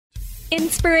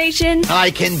Inspiration.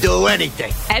 I can do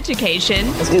anything.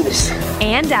 Education. Let's do this.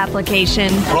 And application.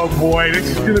 Oh boy,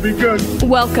 this is going to be good.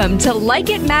 Welcome to Like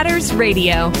It Matters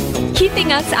Radio.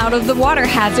 Keeping us out of the water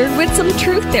hazard with some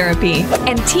truth therapy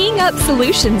and teeing up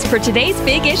solutions for today's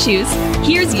big issues.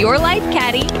 Here's your life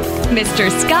caddy, Mr.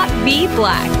 Scott V.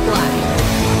 Black.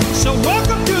 So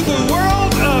welcome to the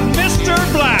world of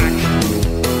Mr. Black.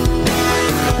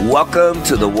 Welcome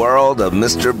to the world of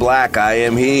Mr. Black. I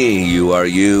am he, you are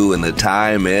you, and the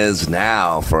time is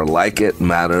now for Like It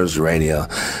Matters Radio.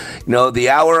 You know, the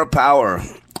hour of power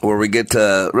where we get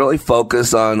to really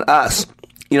focus on us.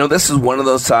 You know, this is one of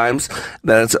those times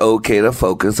that it's okay to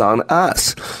focus on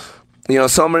us. You know,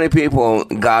 so many people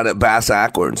got it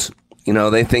backwards. You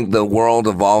know, they think the world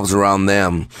evolves around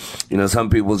them. You know, some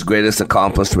people's greatest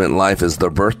accomplishment in life is their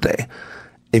birthday.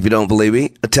 If you don't believe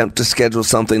me, attempt to schedule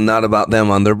something not about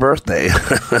them on their birthday.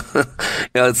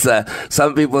 You know, it's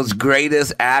some people's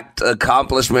greatest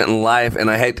accomplishment in life,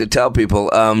 and I hate to tell people,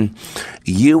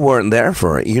 you weren't there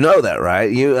for it. You know that,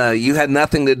 right? You had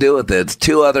nothing to do with it. It's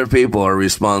two other people are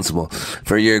responsible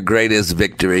for your greatest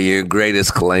victory, your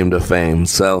greatest claim to fame.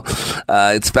 So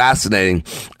it's fascinating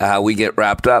how we get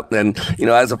wrapped up. And, you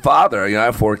know, as a father, you know, I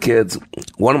have 4 kids.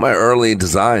 One of my early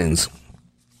designs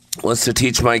was to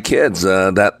teach my kids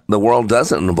that the world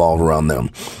doesn't revolve around them.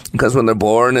 Because when they're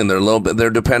born and they're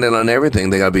dependent on everything.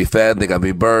 They got to be fed, they got to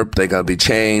be burped, they got to be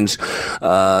changed.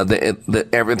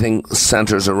 Everything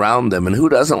centers around them. And who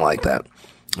doesn't like that?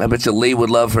 I bet you Lee would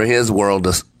love for his world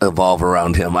to evolve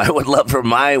around him. I would love for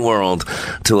my world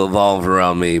to evolve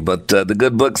around me. But the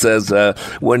good book says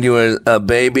when you were a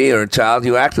baby or a child,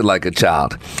 you acted like a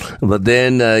child. But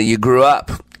then you grew up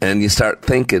and you start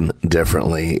thinking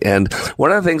differently. And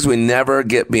one of the things we never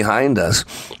get behind us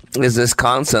is this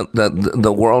concept that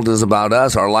the world is about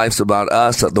us, our life's about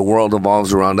us, that the world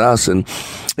evolves around us, and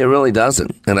it really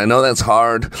doesn't. And I know that's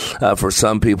hard for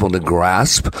some people to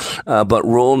grasp, but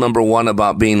rule number 1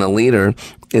 about being a leader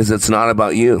is it's not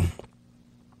about you.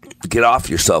 Get off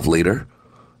yourself, leader.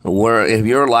 If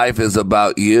your life is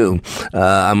about you,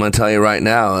 I'm going to tell you right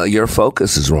now, your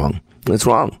focus is wrong. It's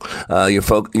wrong.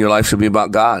 Your life should be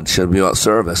about God. It should be about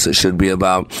service. It should be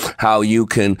about how you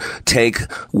can take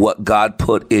what God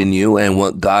put in you and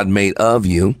what God made of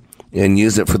you and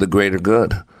use it for the greater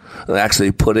good.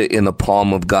 Actually put it in the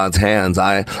palm of God's hands.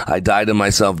 I die to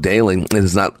myself daily. It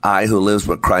is not I who lives,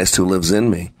 but Christ who lives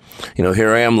in me. You know, here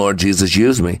I am, Lord Jesus,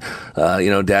 use me. You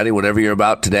know, Daddy, whatever you're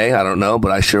about today, I don't know,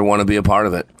 but I sure want to be a part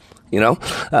of it. You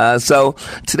know, so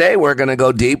today we're going to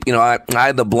go deep. You know, I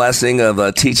had the blessing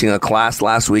of teaching a class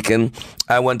last weekend.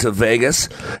 I went to Vegas,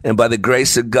 and by the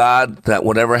grace of God, that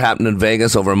whatever happened in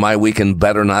Vegas over my weekend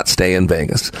better not stay in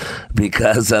Vegas,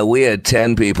 because we had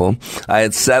 10 people. I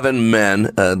had 7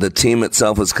 men. The team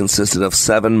itself was consisted of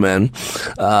 7 men.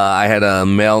 I had a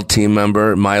male team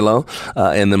member, Milo,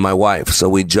 and then my wife. So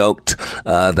we joked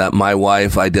that my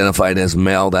wife identified as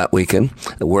male that weekend.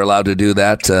 We're allowed to do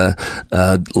that.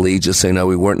 Lee, just so you know,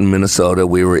 we weren't in Minnesota.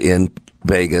 We were in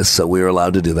Vegas, so we were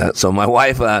allowed to do that. So my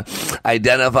wife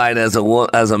identified as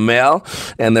a male,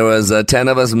 and there was 10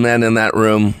 of us men in that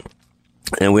room,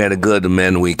 and we had a good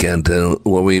men weekend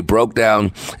where we broke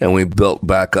down and we built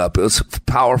back up. It was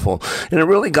powerful, and it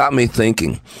really got me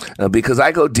thinking because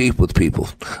I go deep with people.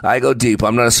 I go deep.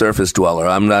 I'm not a surface dweller.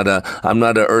 I'm not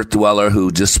an earth dweller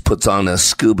who just puts on a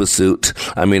scuba suit.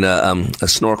 I mean a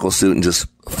snorkel suit and just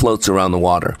floats around the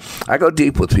water. I go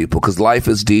deep with people because life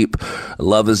is deep,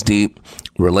 love is deep,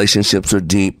 relationships are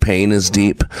deep, pain is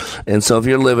deep. And so if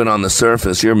you're living on the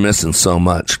surface, you're missing so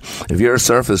much. If you're a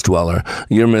surface dweller,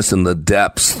 you're missing the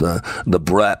depths, the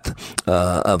breadth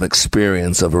of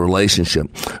experience of a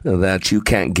relationship that you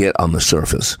can't get on the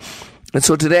surface. And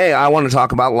so today I want to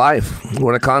talk about life.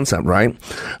 What a concept, right?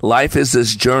 Life is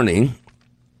this journey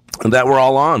that we're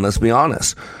all on, let's be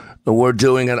honest. We're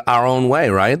doing it our own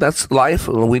way, right? That's life.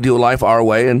 We do life our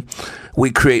way, and we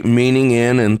create meaning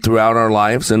in and throughout our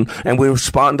lives, and we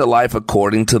respond to life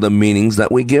according to the meanings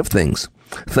that we give things.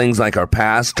 Things like our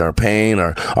past, our pain,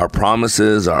 our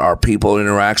promises, our people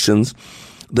interactions.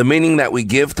 The meaning that we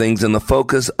give things and the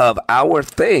focus of our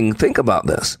thing, think about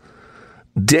this,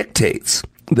 dictates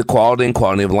the quality and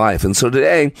quantity of life. And so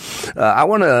today,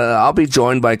 I'll be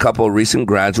joined by a couple of recent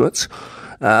graduates.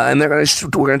 And we're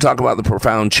going to talk about the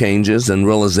profound changes and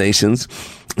realizations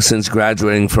since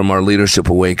graduating from our Leadership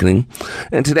Awakening.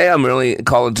 And today I'm really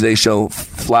calling today's show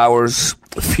Flowers,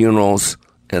 Funerals,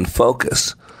 and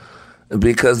Focus,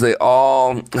 because they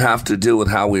all have to do with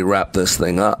how we wrap this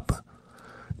thing up.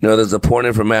 You know, there's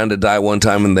appointed for man to die one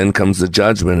time, and then comes the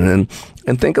judgment.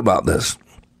 And think about this.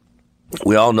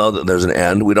 We all know that there's an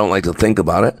end. We don't like to think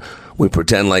about it. We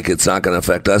pretend like it's not going to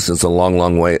affect us. It's a long,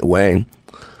 long way away.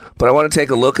 But I want to take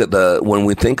a look at when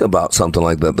we think about something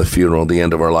like that, the funeral, the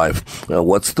end of our life.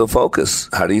 What's the focus?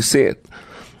 How do you see it?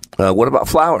 What about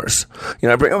flowers?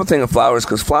 I bring up a thing of flowers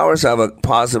because flowers have a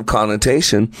positive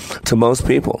connotation to most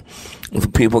people.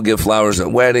 People give flowers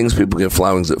at weddings. People give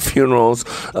flowers at funerals.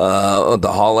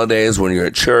 The holidays, when you're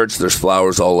at church, there's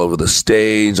flowers all over the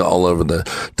stage, all over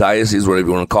the diocese, whatever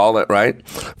you want to call it, right?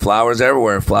 Flowers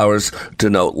everywhere. Flowers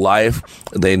denote life.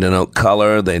 They denote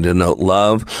color. They denote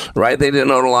love, right? They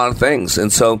denote a lot of things.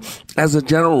 And so, as a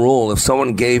general rule, if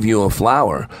someone gave you a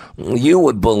flower, you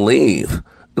would believe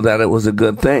that it was a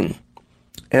good thing.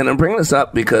 And I'm bringing this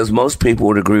up because most people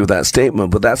would agree with that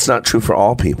statement, but that's not true for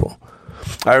all people.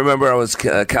 I remember I was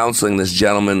counseling this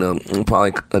gentleman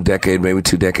probably a decade, maybe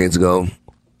 2 decades ago.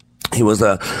 He was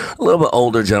a little bit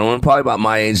older gentleman, probably about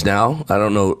my age now. I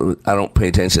don't know. I don't pay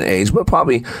attention to age, but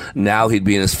probably now he'd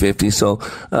be in his 50s. So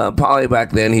probably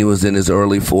back then he was in his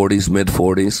early 40s, mid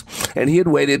 40s. And he had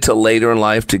waited till later in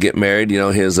life to get married.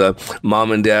 His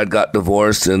mom and dad got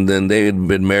divorced, and then they had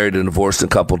been married and divorced a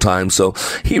couple times. So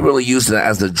he really used it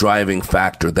as the driving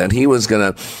factor that he was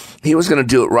going to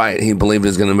do it right. He believed he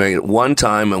was going to marry it one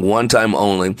time and one time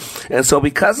only. And so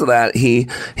because of that, he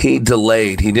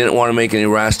delayed. He didn't want to make any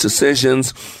rash decisions.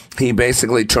 He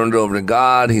basically turned it over to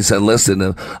God. He said,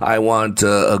 listen, I want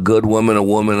a good woman, a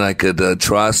woman I could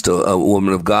trust, a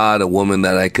woman of God, a woman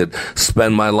that I could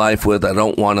spend my life with. I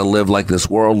don't want to live like this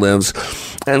world lives.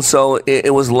 And so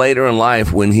it was later in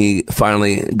life when he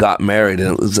finally got married.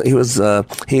 And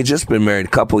he had just been married a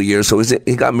couple of years. So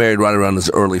he got married right around his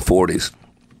early 40s.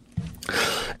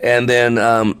 And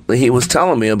then he was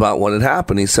telling me about what had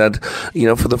happened. He said,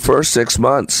 for the first 6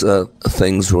 months,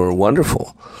 things were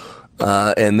wonderful.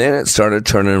 And then it started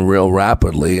turning real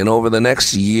rapidly. And over the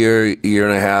next year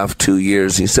and a half, 2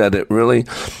 years, he said it really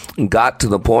got to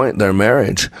the point, their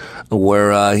marriage,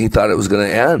 where he thought it was going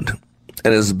to end.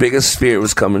 And his biggest fear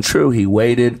was coming true. He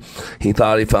waited. He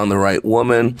thought he found the right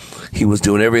woman. He was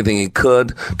doing everything he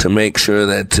could to make sure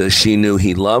that she knew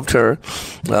he loved her,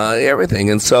 everything.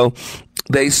 And so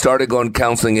they started going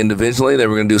counseling individually. They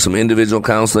were going to do some individual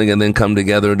counseling and then come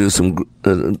together and do some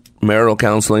marital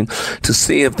counseling to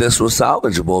see if this was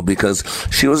salvageable, because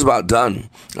she was about done.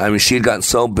 I mean, she'd gotten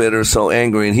so bitter, so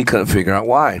angry, and he couldn't figure out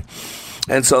why.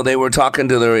 And so they were talking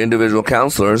to their individual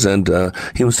counselors, and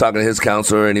he was talking to his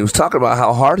counselor, and he was talking about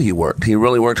how hard he worked. He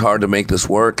really worked hard to make this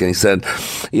work. And he said,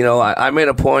 I made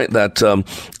a point that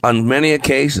on many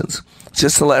occasions,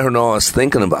 just to let her know I was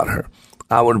thinking about her,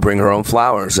 I would bring her own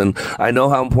flowers. And I know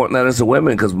how important that is to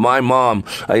women, because my mom,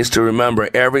 I used to remember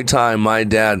every time my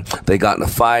dad, they got in a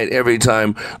fight, every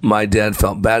time my dad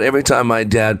felt bad, every time my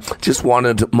dad just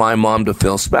wanted my mom to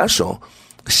feel special,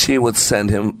 she would send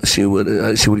him, she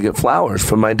would get flowers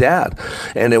from my dad.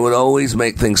 And it would always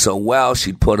make things so well.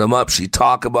 She'd put them up. She'd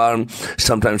talk about them.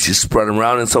 Sometimes she'd spread them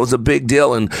around. And so it was a big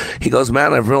deal. And he goes,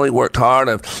 man, I've really worked hard.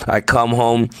 I come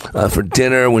home for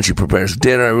dinner. When she prepares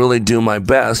dinner, I really do my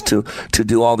best to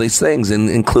do all these things, and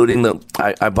including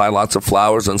I buy lots of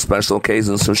flowers on special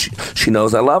occasions so she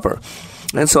knows I love her.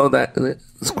 And so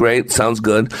that's great. Sounds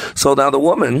good. So now the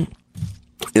woman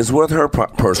is with her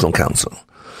personal counsel.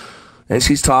 And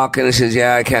she's talking, and she says,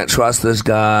 I can't trust this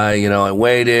guy. I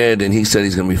waited, and he said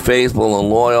he's going to be faithful and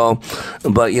loyal.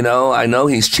 But, I know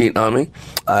he's cheating on me.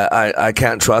 I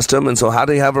can't trust him. And so how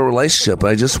do you have a relationship?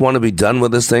 I just want to be done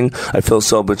with this thing. I feel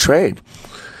so betrayed.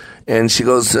 And she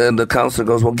goes, and the counselor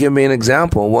goes, well, give me an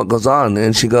example. What goes on?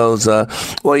 And she goes, first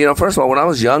of all, when I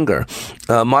was younger,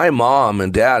 my mom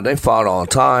and dad, they fought all the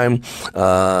time.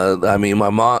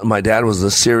 My dad was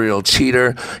a serial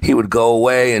cheater. He would go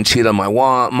away and cheat on my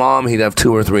mom. He'd have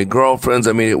 2 or 3 girlfriends.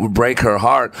 It would break her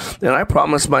heart. And I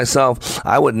promised myself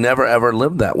I would never, ever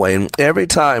live that way. And every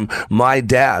time my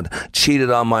dad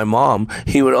cheated on my mom,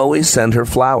 he would always send her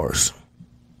flowers.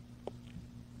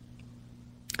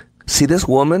 See, this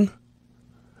woman,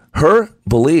 her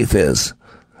belief is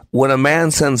when a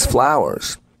man sends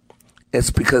flowers,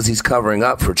 it's because he's covering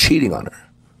up for cheating on her.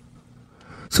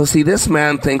 So see, this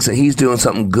man thinks that he's doing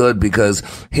something good because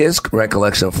his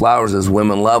recollection of flowers is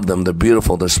women love them, they're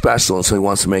beautiful, they're special, and so he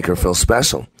wants to make her feel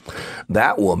special.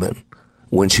 That woman,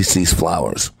 when she sees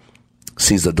flowers,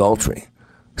 sees adultery,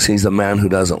 sees a man who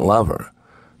doesn't love her,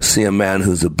 sees a man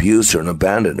who's abused her and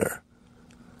abandoned her.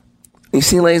 You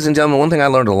see, ladies and gentlemen, one thing I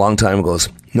learned a long time ago is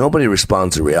nobody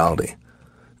responds to reality.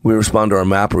 We respond to our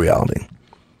map reality.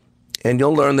 And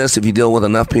you'll learn this if you deal with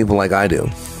enough people like I do.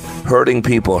 Hurting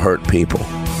people hurt people.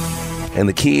 And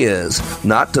the key is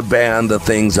not to ban the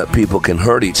things that people can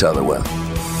hurt each other with,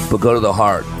 but go to the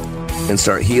heart and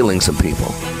start healing some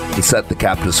people. and set the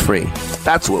captives free.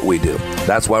 That's what we do.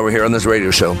 That's why we're here on this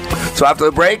radio show. So after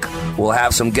the break, we'll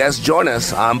have some guests join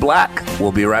us. I'm Black.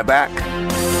 We'll be right back.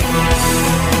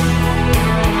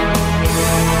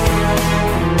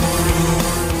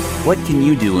 What can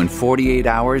you do in 48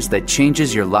 hours that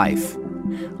changes your life?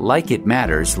 Like It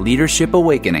Matters Leadership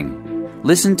Awakening.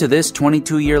 Listen to this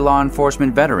 22-year law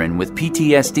enforcement veteran with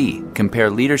PTSD compare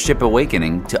Leadership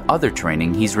Awakening to other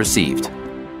training he's received.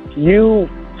 You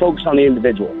focus on the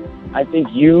individual. I think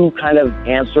you kind of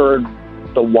answered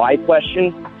the why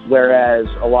question, whereas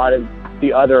a lot of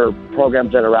the other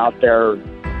programs that are out there,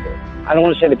 I don't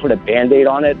want to say they put a Band-Aid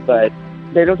on it, but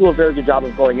they don't do a very good job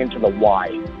of going into the why.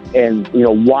 And,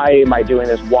 why am I doing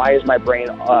this? Why is my brain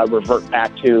revert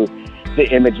back to the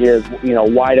images?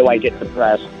 Why do I get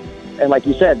depressed? And like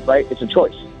you said, right, it's a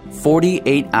choice.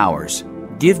 48 hours.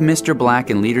 Give Mr. Black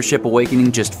and Leadership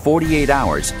Awakening just 48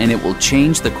 hours, and it will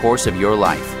change the course of your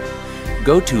life.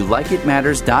 Go to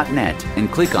likeitmatters.net and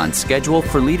click on Schedule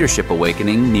for Leadership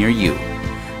Awakening near you.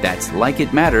 That's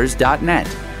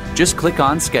likeitmatters.net. Just click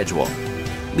on Schedule.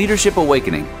 Leadership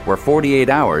Awakening, where 48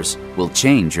 hours will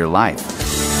change your life.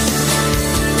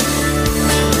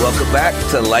 Welcome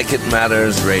back to Like It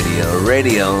Matters Radio.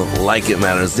 Radio, like it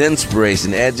matters.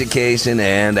 Inspiration, education,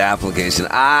 and application.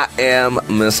 I am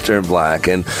Mr. Black,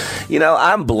 and,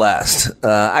 I'm blessed.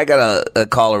 I got a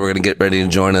caller we're going to get ready to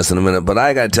join us in a minute, but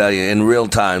I got to tell you, in real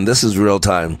time, this is real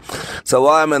time. So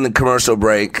while I'm in the commercial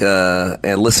break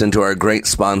and listening to our great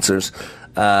sponsors,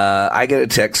 I get a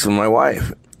text from my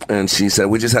wife, and she said,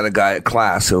 we just had a guy at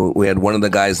class. So we had one of the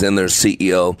guys in there,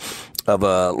 CEO of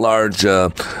a large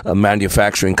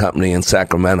manufacturing company in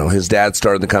Sacramento. His dad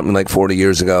started the company like 40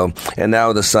 years ago, and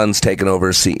now the son's taken over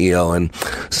as CEO. And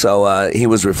so he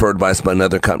was referred by us by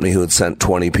another company who had sent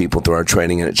 20 people through our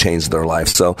training, and it changed their life.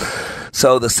 So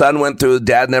the son went through,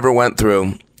 dad never went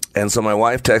through. And so my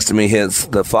wife texted me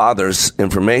the father's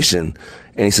information.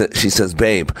 And she says,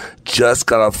 babe, just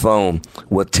got off phone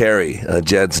with Terry,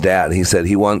 Jed's dad. He said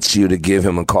he wants you to give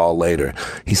him a call later.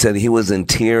 He said he was in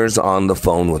tears on the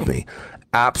phone with me,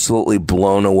 absolutely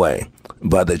blown away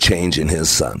by the change in his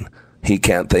son. He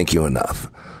can't thank you enough.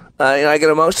 I get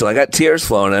emotional. I got tears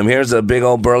flowing. Here's a big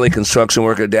old burly construction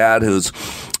worker dad who's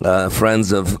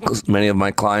friends of many of my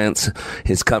clients.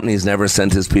 His company's never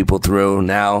sent his people through.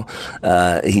 Now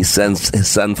his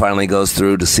son finally goes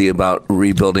through to see about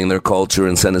rebuilding their culture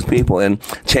and send his people, and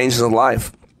changes his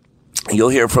life. You'll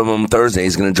hear from him Thursday.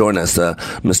 He's going to join us,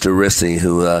 Mr. Rissi,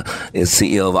 who is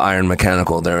CEO of Iron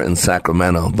Mechanical there in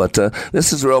Sacramento. But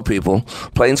this is real, people.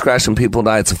 Planes crash and people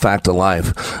die. It's a fact of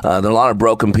life. There are a lot of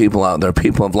broken people out there.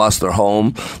 People have lost their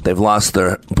home. They've lost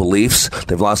their beliefs.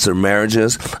 They've lost their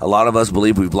marriages. A lot of us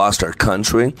believe we've lost our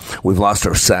country. We've lost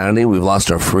our sanity. We've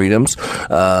lost our freedoms.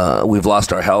 We've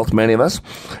lost our health, many of us.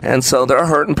 And so there are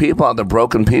hurting people out there,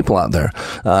 broken people out there.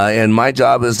 And my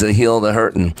job is to heal the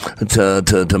hurting,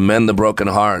 to mend the broken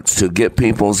hearts, to get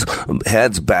people's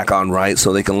heads back on right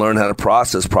so they can learn how to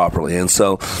process properly. And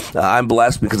so I'm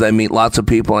blessed because I meet lots of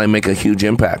people. I make a huge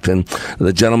impact. And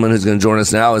the gentleman who's going to join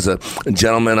us now is a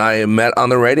gentleman I met on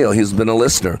the radio. He's been a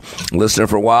listener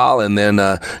for a while, and then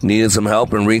needed some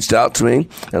help and reached out to me,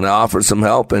 and I offered some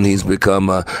help, and he's become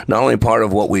not only part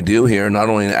of what we do here, not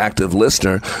only an active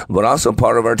listener, but also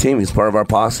part of our team. He's part of our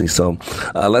posse. So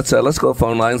let's go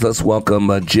phone lines. Let's welcome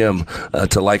Jim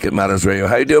to Like It Matters Radio.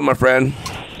 How you doing, my friend?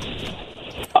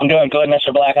 I'm doing good,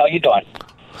 Mr. Black. How you doing?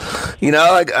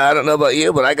 I don't know about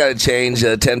you, but I got to change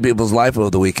 10 people's life over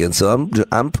the weekend, so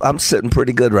I'm sitting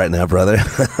pretty good right now, brother.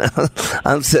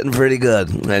 I'm sitting pretty good,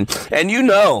 and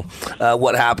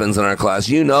what happens in our class.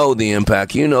 You know the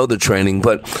impact. You know the training.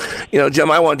 But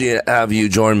Jim, I wanted to have you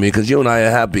join me because you and I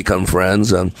have become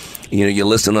friends. You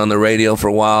listened on the radio for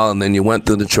a while, and then you went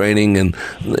through the training, and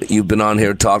you've been on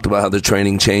here, talked about how the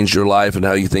training changed your life and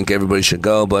how you think everybody should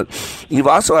go. But you've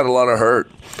also had a lot of hurt.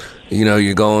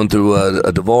 You're going through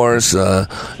a divorce.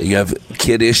 You have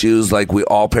kid issues like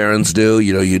all parents do.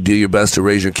 You do your best to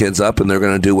raise your kids up, and they're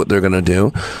going to do what they're going to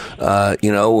do.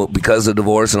 Because of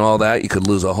divorce and all that, you could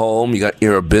lose a home.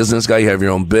 You're a business guy. You have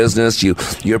your own business.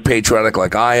 You're patriotic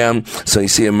like I am, so you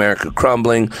see America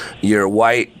crumbling. You're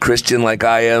white Christian like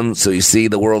I am, so you see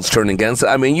the world's turning against it.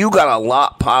 I mean, you got a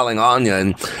lot piling on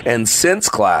you. And since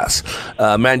class,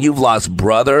 man, you've lost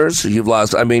brothers.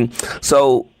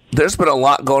 So there's been a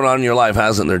lot going on in your life,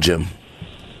 hasn't there, Jim?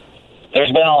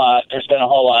 There's been a lot. There's been a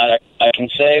whole lot. I can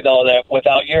say, though, that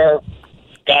without your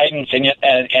guidance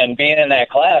and being in that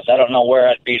class, I don't know where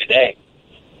I'd be today.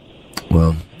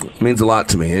 Well, It means a lot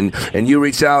to me. And you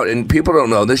reached out, and people don't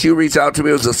know this. You reached out to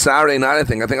me. It was a Saturday night, I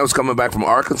think. I was coming back from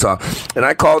Arkansas, and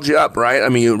I called you up, right? I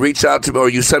mean, you reached out to me, or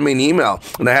you sent me an email,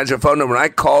 and I had your phone number, and I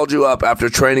called you up after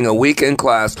training a weekend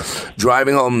class,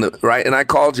 driving home, right? And I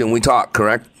called you, and we talked,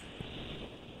 correct?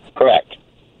 Correct.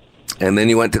 And then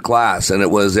you went to class, and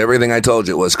it was everything I told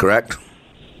you it was, correct?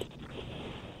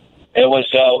 It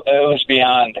was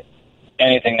beyond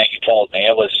anything that you told me.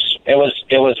 It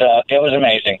was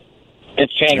amazing.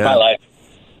 It's changed my life.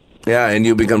 Yeah, and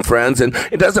you become friends, and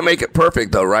it doesn't make it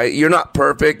perfect, though, right? You're not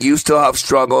perfect. You still have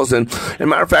struggles, and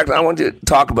matter of fact, I want you to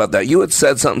talk about that. You had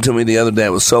said something to me the other day.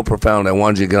 It was so profound. I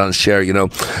wanted you to get on and share. You know,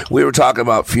 we were talking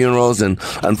about funerals, and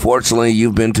unfortunately,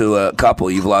 you've been to a couple.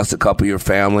 You've lost a couple of your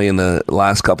family in the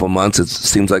last couple of months. It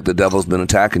seems like the devil's been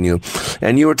attacking you.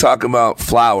 And you were talking about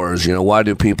flowers. You know, why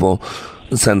do people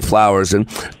send flowers? And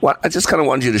I just kind of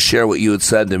wanted you to share what you had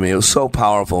said to me. It was so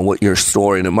powerful, and what your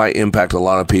story, and it might impact a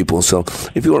lot of people. So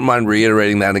if you wouldn't mind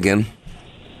reiterating that again.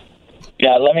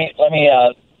 Yeah, let me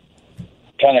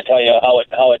kind of tell you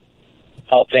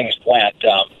how things went.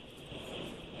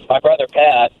 My brother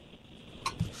Pat,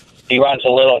 he ran a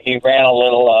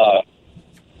little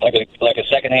like a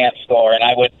secondhand store, and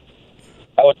I would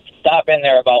stop in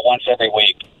there about once every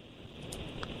week,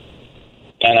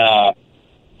 and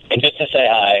just to say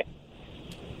hi.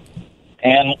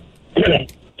 And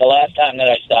the last time that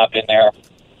I stopped in there,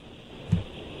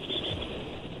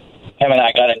 him and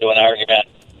I got into an argument.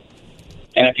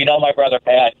 And if you know my brother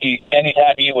Pat,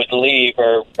 anytime he would leave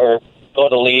or go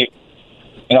to leave,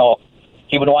 you know,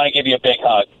 he would want to give you a big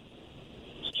hug.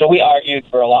 So we argued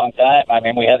for a long time. I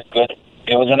mean, it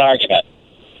was an argument.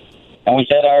 And we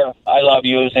said our I love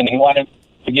yous, and he wanted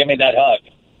to give me that hug.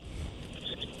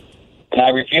 And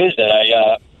I refused it.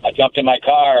 I jumped in my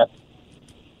car,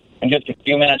 and just a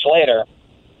few minutes later,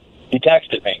 he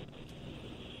texted me.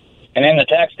 And in the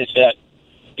text it said,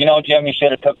 you know, Jim, you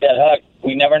should have took that hug.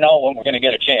 We never know when we're going to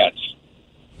get a chance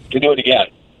to do it again.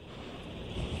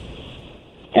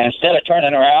 And instead of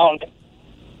turning around,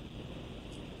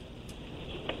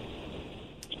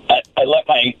 I let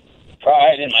my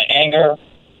pride and my anger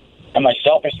and my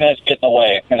selfishness get in the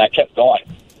way, and I kept going.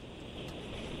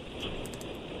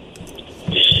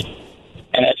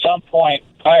 And at some point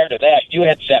prior to that, you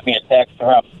had sent me a text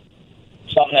from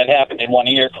something that happened in one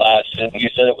of your classes, and you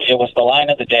said it was the line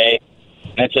of the day,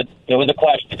 and it was a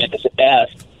question. It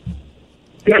asked,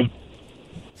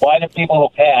 why do people who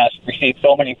pass receive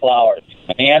so many flowers?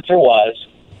 And the answer was,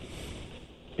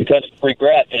 because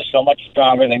regret is so much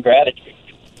stronger than gratitude.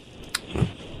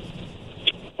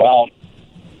 Well,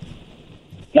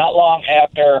 not long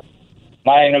after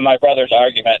mine and my brother's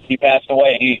argument, he passed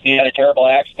away. He had a terrible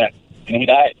accident, and he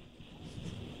died.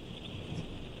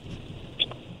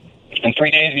 And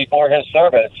 3 days before his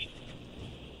service,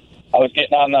 I was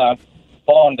getting on the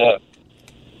phone to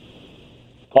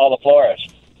call the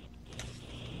florist.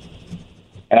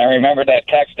 And I remember that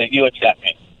text that you had sent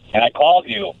me. And I called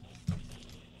you,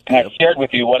 and I shared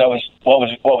with you what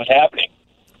was happening.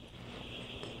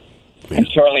 And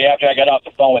shortly after I got off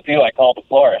the phone with you, I called the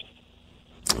florist.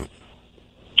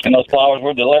 And those flowers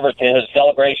were delivered to his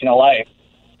celebration of life.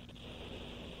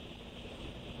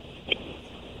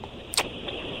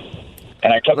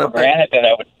 And I took for granted that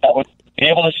I would be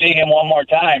able to see him one more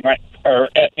time, right? Or,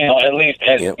 you know, at least,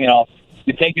 you know,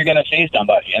 you think you're going to see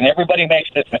somebody. And everybody makes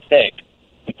this mistake.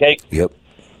 You take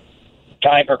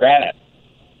time for granted.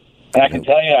 And I can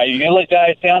tell you, I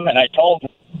eulogized him, and I told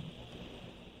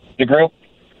the group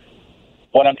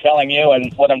what I'm telling you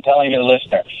and what I'm telling your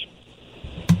listeners.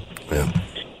 Yeah.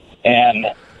 And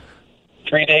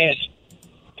 3 days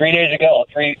ago,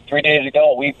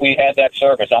 we had that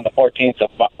service on the 14th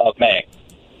of May.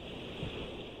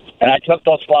 And I took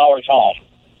those flowers home.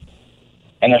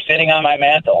 And they're sitting on my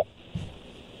mantle.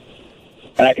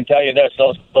 And I can tell you this,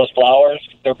 those flowers,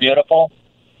 they're beautiful,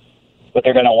 but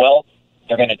they're going to wilt,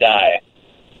 they're going to die.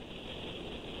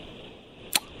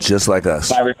 Just like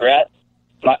us. My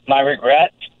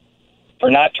regret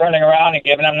for not turning around and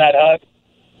giving him that hug,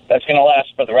 that's going to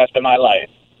last for the rest of my life.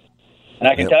 And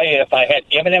I can tell you, if I had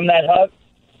given him that hug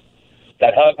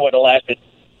would have lasted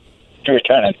through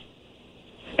eternity.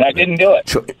 And I didn't do it.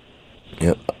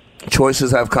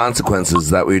 Choices have consequences. Is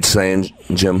that what you're saying,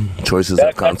 Jim? Choices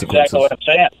have consequences. That's exactly what I'm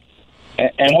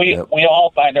saying. And we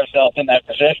all find ourselves in that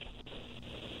position.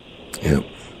 Yep.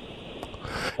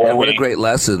 And what a great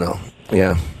lesson, though.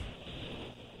 Yeah.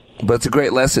 But it's a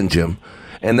great lesson, Jim.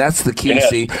 And that's the key.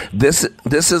 See, this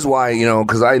is why, you know,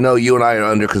 because I know you and I are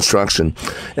under construction.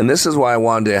 And this is why I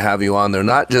wanted to have you on there.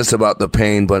 Not just about the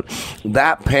pain, but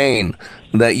that pain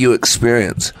that you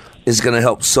experience, is going to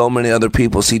help so many other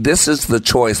people. See, this is the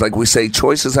choice. Like we say,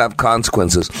 choices have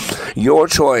consequences. Your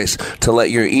choice to let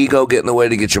your ego get in the way,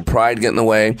 to get your pride get in the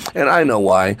way. And I know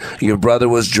why. Your brother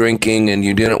was drinking and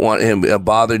you didn't want him, it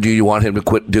bothered you. You want him to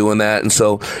quit doing that. And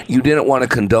so you didn't want to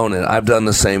condone it. I've done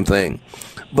the same thing.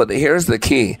 But here's the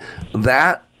key.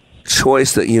 That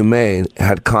choice that you made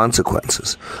had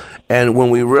consequences. And when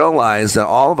we realize that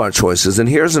all of our choices, and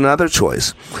here's another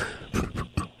choice,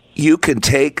 you can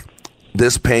take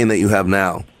this pain that you have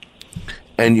now,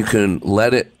 and you can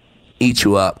let it eat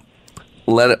you up,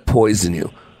 let it poison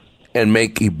you, and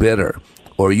make you bitter.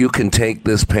 Or you can take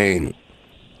this pain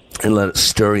and let it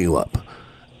stir you up,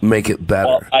 make it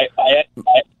better. Well,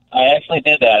 I actually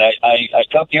did that. I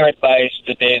took your advice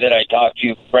the day that I talked to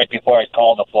you right before I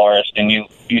called the florist, and you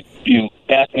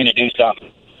asked me to do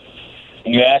something.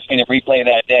 And you asked me to replay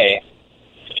that day,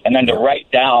 and then to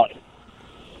write down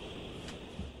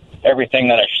everything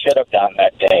that I should have done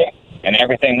that day and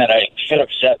everything that I should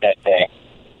have said that day.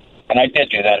 And I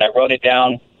did do that. I wrote it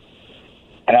down,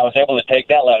 and I was able to take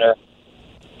that letter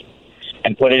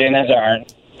and put it in his urn,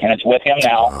 and it's with him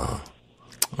now.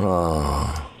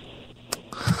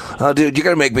 Oh, dude, you're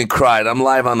going to make me cry. I'm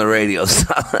live on the radio.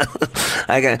 So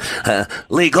I got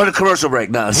Lee, go to commercial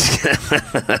break. No.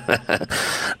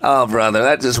 Oh, brother,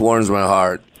 that just warms my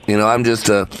heart. You know, I'm just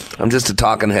a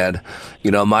talking head. You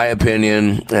know, my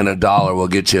opinion and $1 will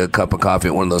get you a cup of coffee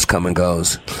at one of those come and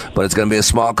goes. But it's going to be a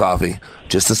small coffee,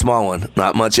 just a small one,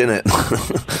 not much in it.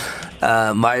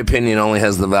 My opinion only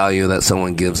has the value that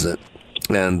someone gives it.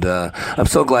 And I'm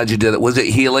so glad you did it. Was it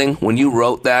healing when you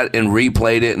wrote that and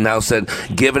replayed it and now said,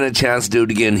 given a chance to do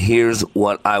it again, here's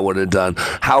what I would have done?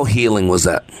 How healing was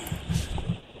that?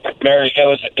 Mary,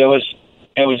 it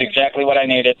was exactly what I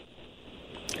needed.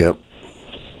 Yep.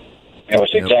 It was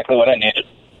exactly what I needed.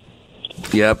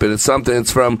 Yep, and it's something,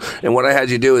 it's from, and what I had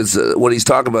you do is, what he's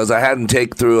talking about is I had him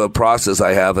take through a process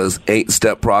I have, as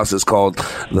 8-step process called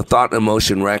the thought and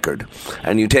emotion record.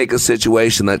 And you take a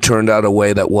situation that turned out a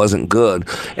way that wasn't good,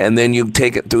 and then you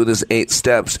take it through this 8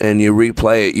 steps, and you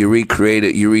replay it, you recreate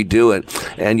it, you redo it,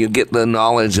 and you get the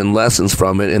knowledge and lessons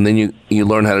from it, and then you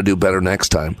learn how to do better next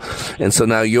time. And so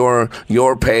now your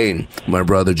pain, my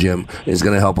brother Jim, is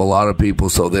going to help a lot of people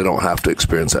so they don't have to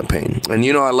experience that pain. And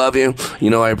you know I love you.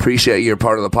 You know I appreciate you. You're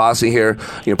part of the posse here.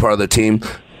 You're part of the team.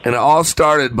 And it all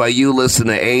started by you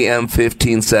listening to AM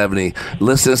 1570.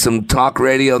 Listen to some talk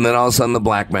radio, and then all of a sudden the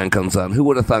black man comes on. Who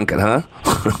would have thunk it, huh?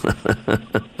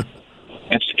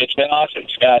 It's been awesome,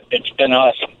 Scott. It's been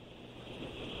awesome.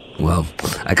 Well,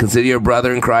 I consider you a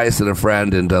brother in Christ and a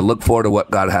friend, and look forward to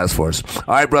what God has for us.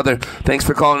 All right, brother. Thanks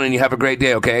for calling, and you have a great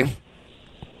day, okay?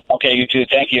 Okay, you too.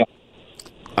 Thank you.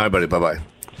 All right, buddy. Bye-bye.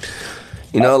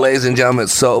 You know, ladies and gentlemen,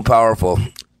 it's so powerful.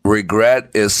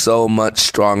 Regret is so much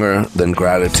stronger than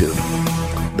gratitude.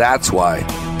 That's why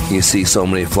you see so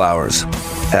many flowers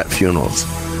at funerals.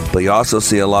 But you also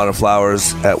see a lot of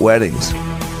flowers at weddings.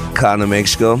 Kind of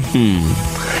makes you go,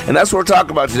 And that's what we're talking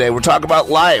about today. We're talking about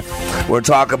life. We're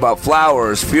talking about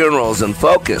flowers, funerals, and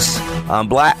focus on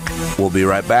Black. We'll be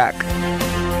right back.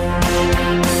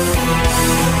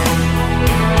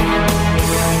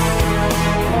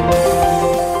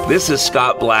 This is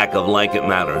Scott Black of Like It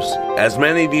Matters. As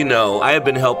many of you know, I have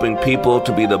been helping people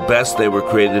to be the best they were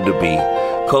created to be.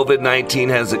 COVID-19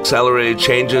 has accelerated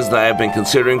changes that I have been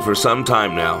considering for some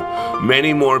time now.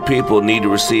 Many more people need to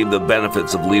receive the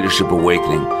benefits of Leadership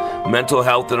Awakening. Mental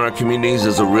health in our communities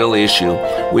is a real issue.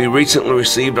 We recently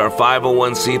received our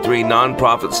 501c3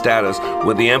 nonprofit status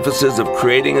with the emphasis of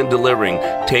creating and delivering,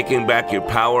 taking back your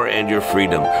power and your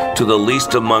freedom to the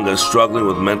least among us struggling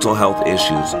with mental health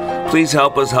issues. Please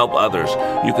help us help others.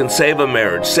 You can save a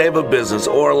marriage, save a business,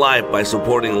 or a life by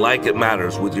supporting Like It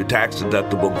Matters with your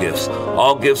tax-deductible gifts.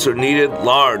 All gifts are needed,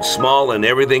 large, small, and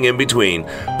everything in between.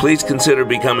 Please consider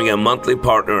becoming a monthly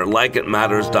partner at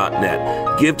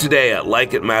likeitmatters.net. Give today at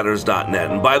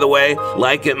likeitmatters.net. And by the way,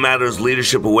 Like It Matters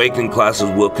Leadership Awakening classes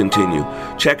will continue.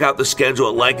 Check out the schedule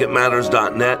at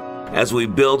likeitmatters.net as we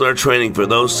build our training for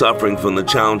those suffering from the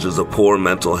challenges of poor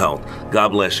mental health. God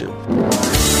bless you.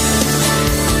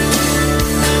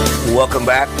 Welcome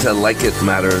back to Like It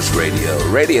Matters Radio.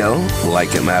 Radio,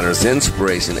 like it matters,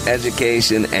 inspiration,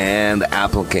 education, and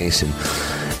application.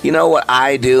 You know what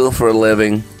I do for a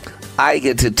living? I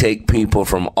get to take people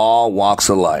from all walks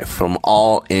of life, from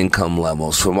all income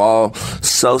levels, from all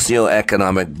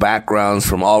socioeconomic backgrounds,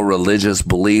 from all religious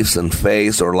beliefs and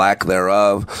faiths or lack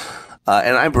thereof,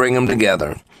 and I bring them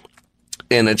together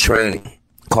in a training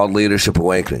called Leadership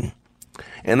Awakening.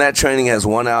 And that training has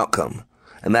one outcome.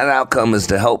 And that outcome is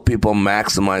to help people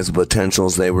maximize the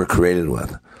potentials they were created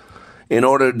with. In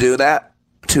order to do that,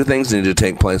 two things need to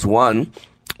take place. One,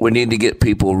 we need to get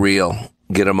people real,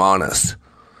 get them honest.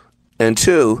 And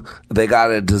 2, they got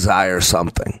to desire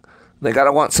something. They got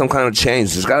to want some kind of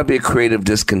change. There's got to be a creative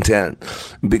discontent,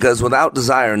 because without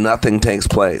desire, nothing takes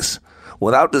place.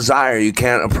 Without desire, you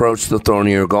can't approach the throne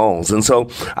of your goals. And so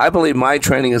I believe my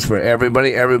training is for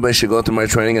everybody. Everybody should go through my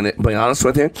training. And to be honest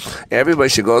with you, everybody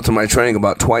should go through my training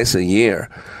about twice a year.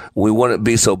 We wouldn't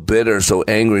be so bitter, so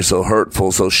angry, so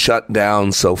hurtful, so shut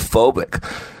down, so phobic.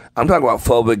 I'm talking about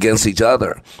phobic against each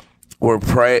other. We're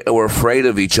afraid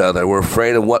of each other. We're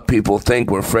afraid of what people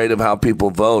think. We're afraid of how people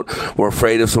vote. We're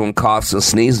afraid if someone coughs and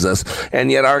sneezes us.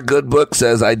 And yet our good book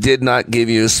says, I did not give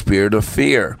you a spirit of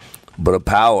fear, but of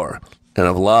power and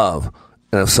of love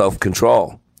and of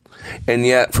self-control. And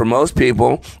yet for most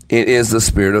people, it is the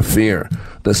spirit of fear,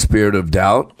 the spirit of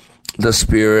doubt, the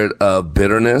spirit of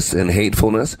bitterness and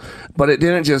hatefulness. But it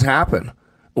didn't just happen.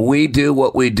 We do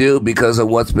what we do because of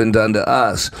what's been done to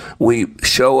us. We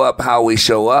show up how we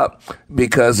show up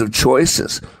because of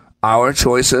choices, our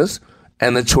choices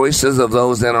and the choices of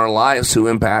those in our lives who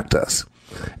impact us.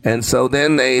 And so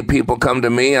then people come to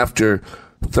me after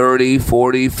 30,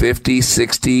 40, 50,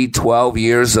 60, 12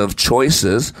 years of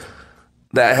choices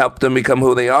that help them become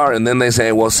who they are. And then they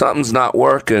say, well, something's not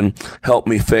working. Help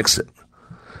me fix it.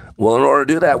 Well, in order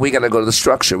to do that, we got to go to the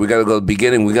structure. We got to go to the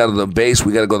beginning. We got to the base.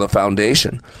 We got to go to the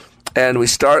foundation. And we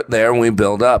start there and we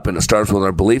build up. And it starts with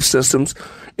our belief systems.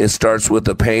 It starts with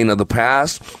the pain of the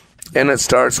past. And it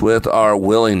starts with our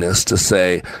willingness to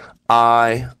say,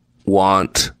 I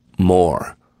want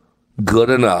more.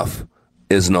 Good enough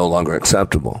is no longer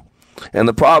acceptable. And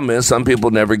the problem is some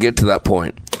people never get to that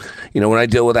point. You know, when I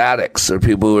deal with addicts or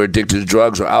people who are addicted to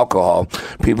drugs or alcohol,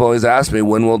 people always ask me,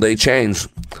 when will they change?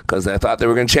 Because I thought they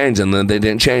were going to change and then they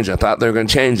didn't change. I thought they were going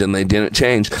to change and they didn't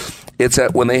change. It's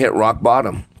at when they hit rock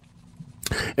bottom.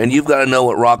 And you've got to know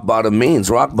what rock bottom means.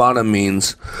 Rock bottom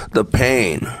means the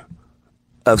pain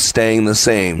of staying the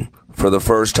same for the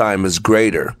first time is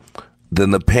greater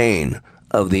than the pain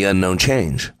of the unknown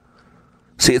change.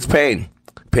 See, it's pain.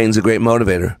 Pain's a great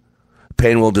motivator.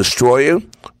 Pain will destroy you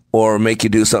or make you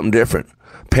do something different.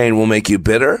 Pain will make you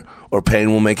bitter or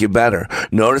pain will make you better.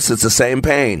 Notice it's the same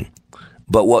pain,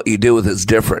 but what you do with it's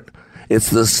different. It's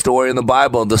the story in the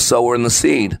Bible, the sower and the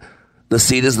seed. The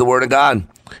seed is the word of God.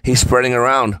 He's spreading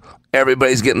around.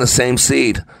 Everybody's getting the same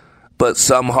seed. But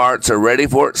some hearts are ready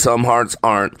for it, some hearts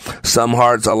aren't. Some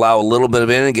hearts allow a little bit of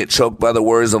it and get choked by the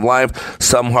worries of life.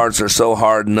 Some hearts are so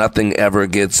hard, nothing ever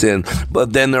gets in.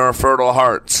 But then there are fertile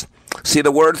hearts. See,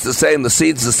 the word's the same, the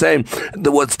seed's the same.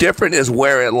 What's different is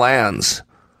where it lands.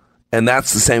 And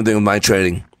that's the same thing with my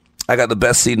trading. I got the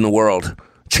best seed in the world.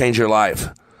 Change your life.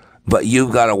 But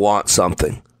you've got to want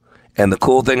something. And the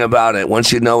cool thing about it,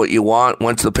 once you know what you want,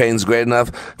 once the pain's great enough,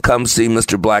 come see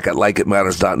Mr. Black at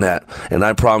likeitmatters.net. And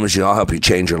I promise you, I'll help you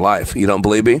change your life. You don't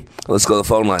believe me? Let's go to the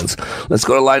phone lines. Let's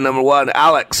go to line number 1.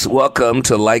 Alex, welcome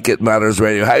to Like It Matters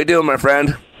Radio. How you doing, my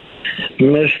friend?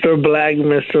 Mr. Black,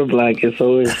 it's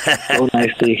always so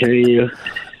nice to hear you.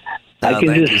 I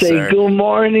can just say, sir. Good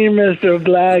morning, Mr.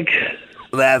 Black.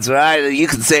 That's right. You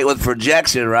can say it with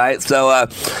projection, right?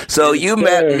 So you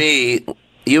met me.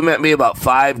 You met me about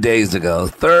 5 days ago,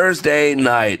 Thursday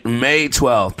night, May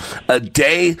 12th, a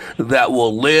day that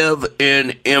will live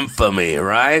in infamy,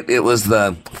 right? It was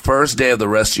the first day of the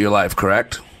rest of your life,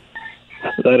 correct?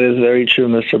 That is very true,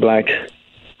 Mr. Black.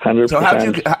 100%. So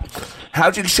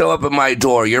how'd you show up at my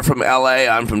door? You're from L.A.,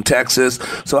 I'm from Texas.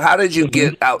 So how did you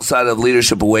get outside of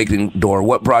Leadership Awakening door?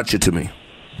 What brought you to me?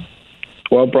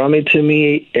 What brought me to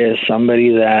me is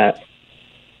somebody that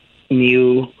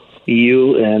knew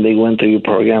you and they went through your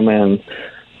program, and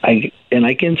I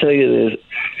can tell you this,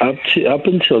 up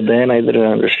until then I didn't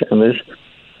understand this.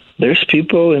 There's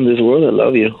people in this world that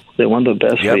love you. They want the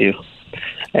best for you.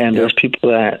 And there's people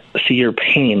that see your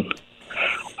pain.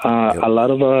 A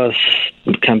lot of us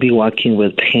can be walking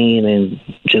with pain and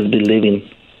just be living.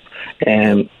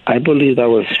 And I believe that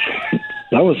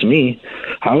was me.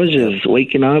 I was just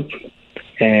waking up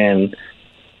and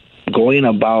going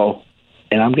about,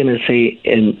 and I'm going to say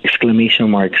in exclamation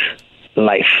marks,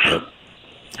 life.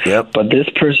 Yep. But this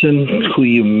person who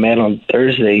you met on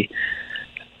Thursday,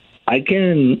 I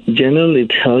can generally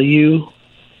tell you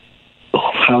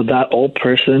how that old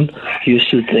person used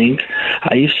to think.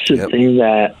 I used to think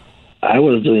that I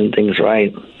was doing things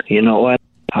right. You know what?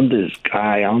 I'm this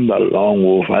guy. I'm the lone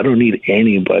wolf. I don't need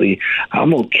anybody.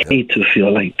 I'm okay to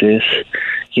feel like this.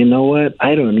 You know what?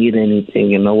 I don't need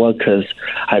anything. You know what? Because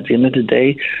at the end of the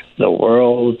day, the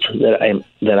world that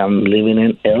I'm living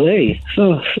in, LA,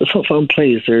 so it's a fun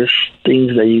place. There's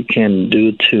things that you can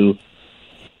do to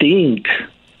think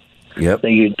that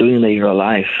you're doing that you're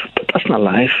alive, but that's not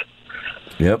life.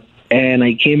 Yep. And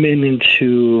I came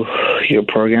into your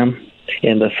program,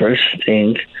 and the first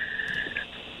thing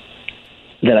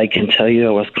that I can tell you,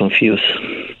 I was confused.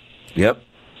 Yep.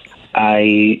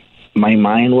 My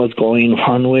mind was going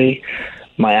one way,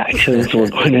 my actions were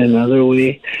going another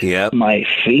way. Yep. My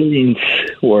feelings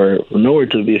were nowhere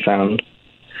to be found.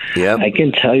 Yep. I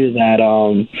can tell you that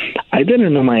I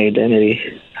didn't know my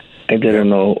identity. I didn't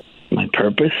know my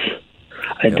purpose.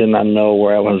 I did not know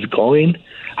where I was going.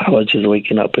 I was just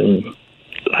waking up in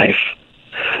life,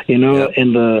 you know.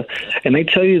 And I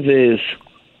tell you this,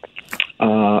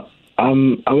 I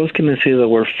was gonna say the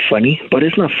word funny, but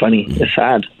it's not funny. It's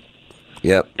sad.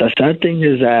 Yep. The sad thing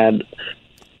is that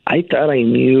I thought I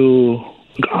knew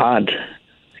God,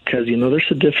 because you know there's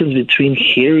a difference between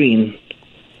hearing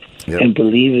and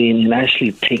believing and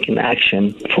actually taking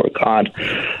action for God.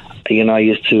 You know, I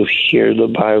used to hear the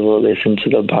Bible, listen to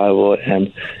the Bible,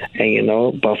 and you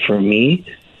know, but for me,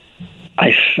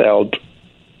 I felt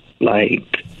like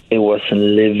it wasn't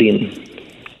living.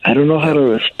 I don't know how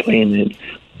to explain it.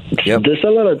 There's a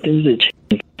lot of things that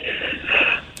change.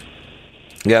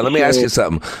 Yeah, let me ask you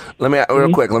something.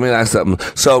 Real quick. Let me ask something.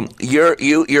 So you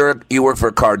work for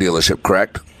a car dealership,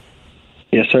 correct?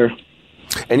 Yes, sir.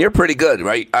 And you're pretty good,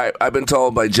 right? I've been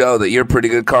told by Joe that you're a pretty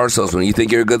good car salesman. You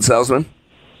think you're a good salesman?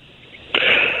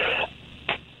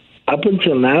 Up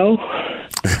until now,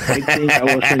 I think I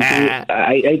wasn't.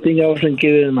 I think I wasn't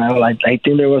given my all. I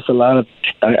think there was a lot of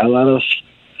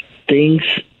things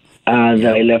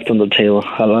that I left on the table.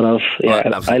 I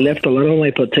left a lot of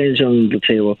my potential on the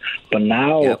table. But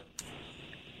now,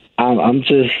 I'm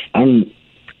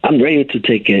ready to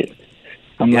take it.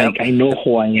 I'm like, I know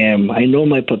who I am. I know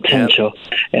my potential,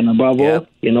 and above all,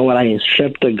 you know what? I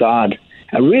accepted God.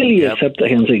 I really accepted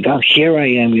Him and say, God, here I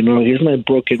am. You know, here's my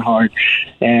broken heart,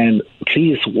 and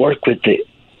please work with it.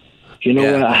 You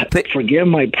know what? Forget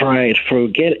my pride.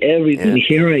 Forget everything.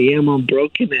 Here I am. I'm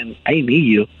broken, and I need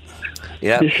you.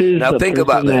 Yeah. This is now think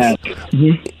about this.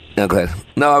 Okay.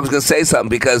 No, I was going to say something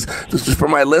because this is for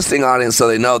my listening audience, so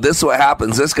they know this is what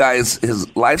happens. This guy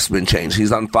his life's been changed.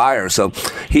 He's on fire, so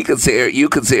he could sit here. You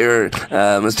could sit here,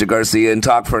 Mr. Garcia, and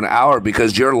talk for an hour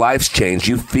because your life's changed.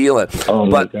 You feel it.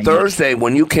 But Thursday,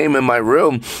 when you came in my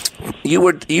room, you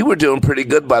were doing pretty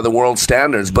good by the world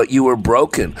standards, but you were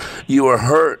broken. You were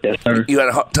hurt. Yes, sir. You had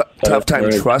a tough time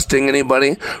trusting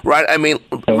anybody, right? I mean,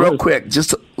 real quick,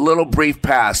 just a little brief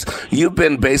pass. You've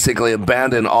been basically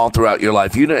abandoned all throughout your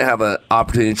life. You didn't have an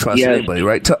opportunity to trust anybody,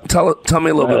 right? Tell me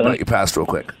a little bit about your past real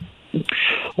quick.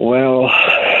 Well,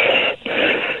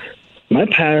 my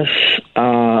past,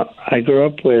 I grew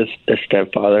up with a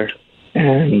stepfather,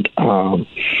 and I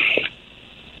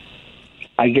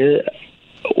grew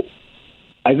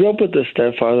up with a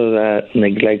stepfather that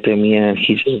neglected me, and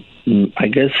he just, I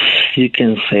guess you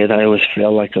can say that I always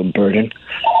felt like a burden.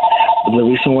 The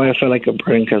reason why I felt like a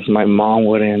burden because my mom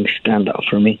wouldn't stand up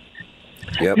for me.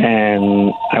 Yep.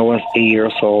 And I was 8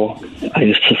 years old. I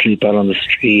used to sleep out on the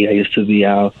street. I used to be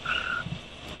out.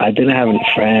 I didn't have any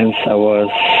friends. I was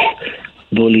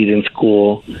bullied in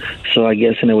school. So I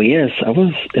guess in a way, yes, I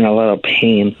was in a lot of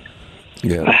pain.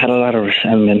 Yeah. I had a lot of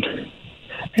resentment.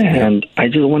 And I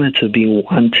just wanted to be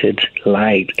wanted,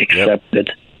 liked,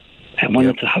 accepted. I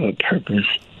wanted to have a purpose.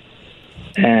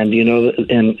 And, you know,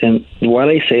 and what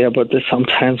I say about this,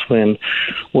 sometimes when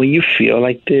you feel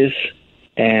like this,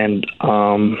 and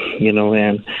you know,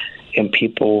 and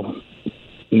people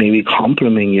maybe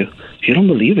compliment you, you don't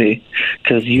believe it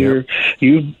because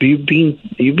you've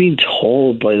been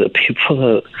told by the people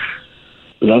that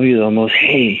love you the most,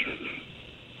 hey,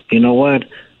 you know what?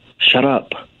 Shut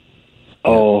up.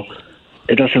 Oh,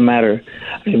 it doesn't matter.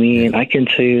 I mean, I can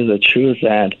tell you the truth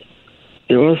that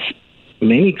there was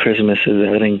many Christmases that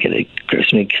I didn't get a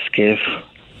Christmas gift.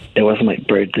 It was my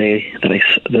birthday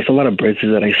there's a lot of birthdays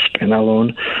that I spent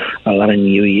alone, a lot of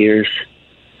New Year's.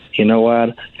 You know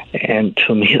what? And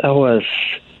to me, that was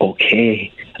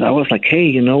okay. And I was like, hey,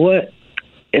 you know what?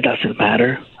 It doesn't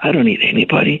matter. I don't need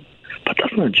anybody. But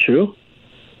that's not true.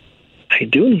 I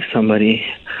do need somebody.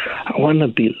 I want to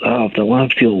be loved. I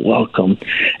want to feel welcome.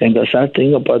 And the sad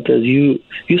thing about this, you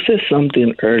said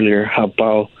something earlier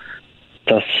about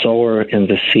the sower in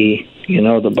the sea. You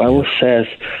know, the Bible says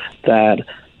that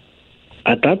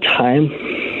at that time,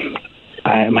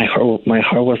 my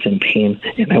heart was in pain,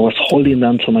 and I was holding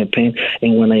on to my pain.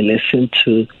 And when I listened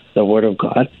to the Word of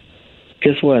God,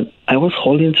 guess what? I was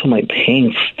holding to my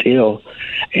pain still,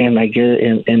 and I get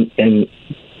and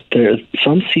there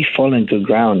some seed fall on good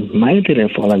ground. Mine didn't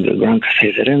fall on good ground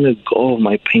because I didn't let go of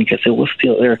my pain because it was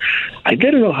still there. I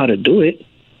didn't know how to do it.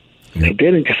 I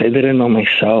didn't because I didn't know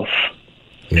myself.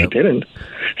 I didn't.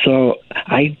 So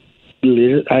I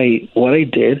what I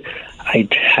did, I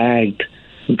tagged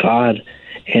God,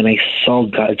 and I saw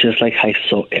God just like I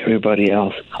saw everybody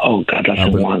else. Oh, God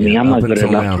doesn't want me. I'm not good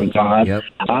enough for God. Yep.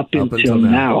 Up until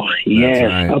now.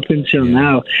 Yes, right. Up until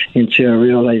now, until I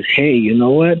realized, hey, you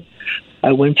know what?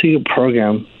 I went to your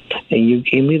program, and you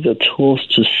gave me the tools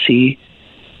to see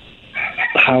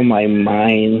how my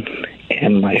mind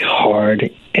and my heart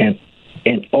and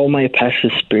all my past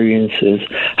experiences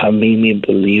have made me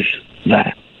believe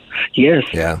that. Yes.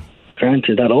 Yeah.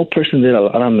 Granted, that old person did a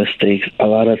lot of mistakes, a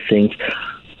lot of things,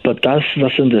 but that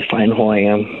doesn't define who I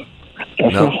am.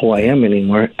 That's not who I am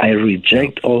anymore. I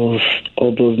reject all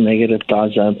those negative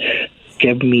thoughts that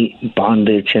kept me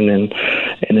bondage and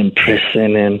in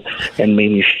prison and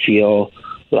made me feel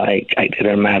like I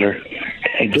didn't matter.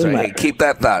 I do matter. Hey, keep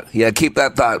that thought. Yeah, keep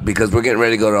that thought, because we're getting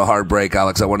ready to go to a hard break,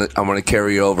 Alex. I want to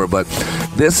carry you over, but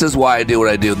this is why I do what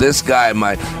I do. This guy,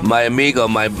 my amigo,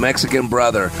 my Mexican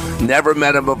brother, never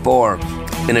met him before.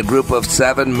 In a group of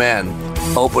 7 men,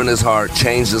 opened his heart,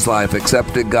 changed his life,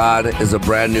 accepted God as a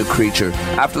brand new creature.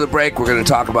 After the break, we're going to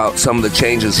talk about some of the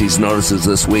changes he's noticed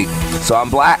this week. So I'm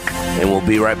Black, and we'll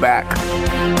be right back.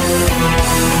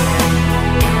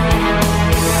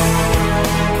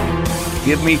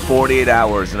 Give me 48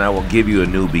 hours and I will give you a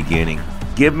new beginning.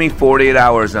 Give me 48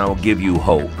 hours and I will give you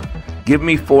hope. Give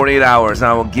me 48 hours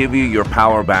and I will give you your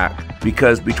power back.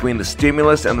 Because between the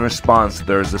stimulus and the response,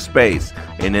 there is a space.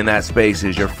 And in that space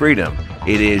is your freedom.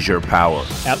 It is your power.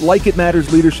 At Like It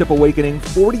Matters Leadership Awakening,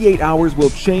 48 hours will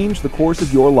change the course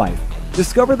of your life.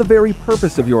 Discover the very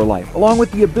purpose of your life, along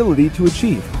with the ability to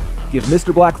achieve. Give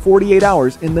Mr. Black 48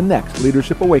 hours in the next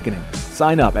Leadership Awakening.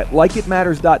 Sign up at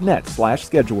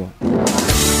likeitmatters.net/schedule.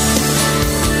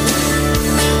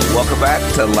 Welcome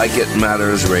back to Like It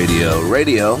Matters Radio.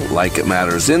 Radio, like it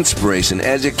matters, inspiration,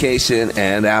 education,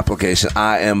 and application.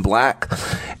 I am Black,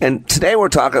 and today we're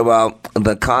talking about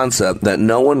the concept that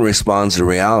no one responds to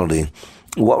reality.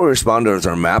 What we respond to is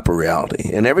our map of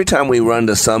reality. And every time we run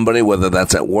to somebody, whether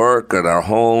that's at work, at our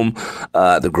home,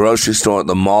 the grocery store, at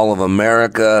the Mall of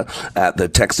America, at the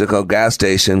Texaco gas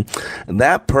station,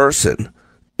 that person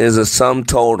is a sum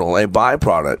total, a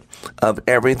byproduct of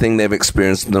everything they've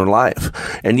experienced in their life.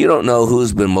 And you don't know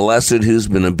who's been molested, who's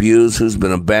been abused, who's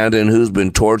been abandoned, who's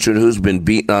been tortured, who's been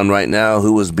beaten on right now,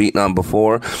 who was beaten on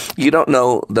before. You don't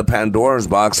know the Pandora's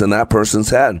box in that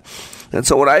person's head. And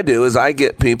so what I do is I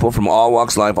get people from all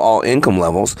walks of life, all income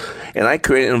levels, and I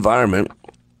create an environment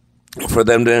for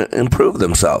them to improve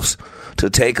themselves, to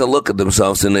take a look at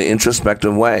themselves in an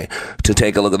introspective way, to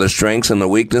take a look at their strengths and their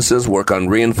weaknesses, work on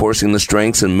reinforcing the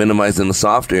strengths and minimizing the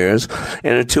soft areas.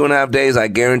 And in 2.5 days, I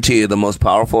guarantee you the most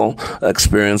powerful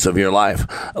experience of your life,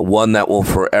 one that will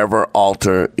forever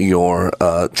alter your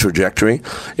trajectory.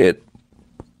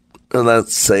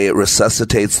 Let's say it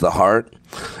resuscitates the heart.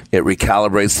 It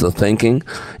recalibrates the thinking.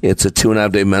 It's a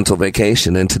 2.5 day mental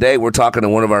vacation. And today we're talking to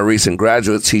one of our recent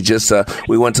graduates.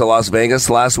 We went to Las Vegas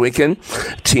last weekend.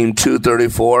 Team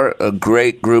 234, a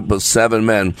great group of 7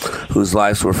 men whose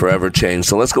lives were forever changed.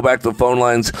 So let's go back to the phone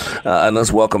lines and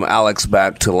let's welcome Alex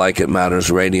back to Like It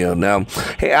Matters Radio. Now,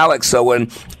 hey, Alex, so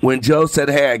when Joe said,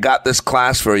 hey, I got this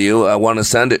class for you, I want to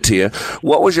send it to you,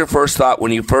 what was your first thought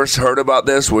when you first heard about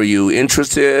this? Were you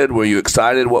interested? Were you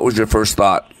excited? What was your first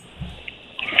thought?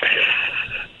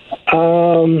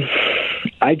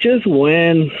 I just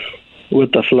went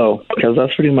with the flow, because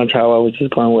that's pretty much how I was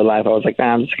just going with life. I was like,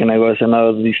 I'm just gonna go. It's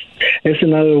another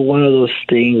one of those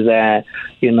things that,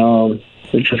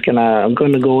 it's just I'm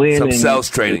gonna go in. Some sales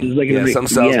training.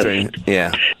 Training.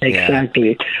 Yeah.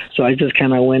 Exactly. Yeah. So I just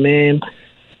kind of went in,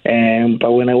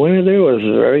 but when I went in there, it was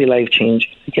very life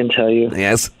changing, I can tell you.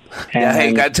 Yes. Yeah, hey,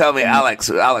 you got to tell me, Alex,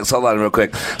 hold on real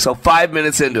quick. So 5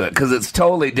 minutes into it, because it's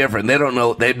totally different. They don't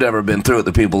know, they've never been through it,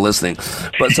 the people listening.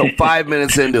 But so 5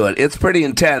 minutes into it, it's pretty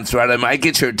intense, right? I might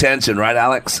get your attention, right,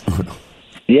 Alex?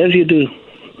 Yes, you do.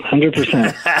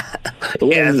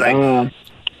 100%.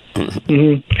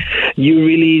 You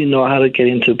really know how to get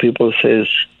into people's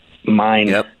mind.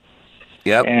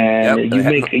 Yep. And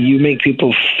you make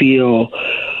people feel,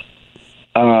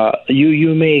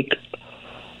 you make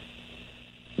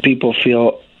people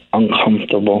feel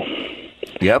uncomfortable.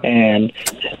 Yep. And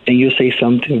you say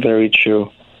something very true.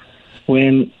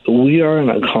 When we are in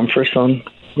a comfort zone,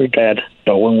 we're dead.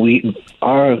 But when we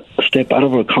step out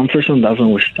of our comfort zone, that's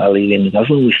when we start living. That's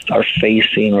when we start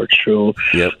facing our true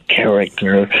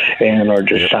character and our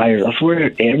desires. That's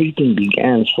where everything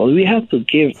begins. So we have to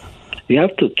kill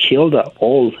the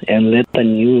old and let the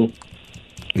new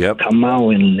come out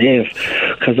and live,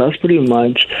 because that's pretty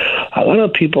much a lot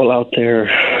of people out there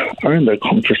are in their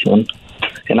comfort zone,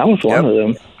 and I was one of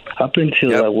them. up until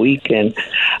that weekend.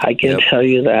 I can tell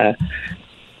you that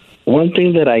one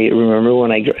thing that I remember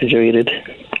when I graduated,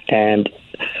 and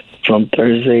from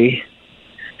Thursday,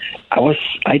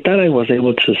 I thought I was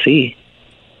able to see,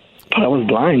 but I was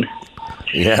blind.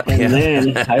 Yeah. And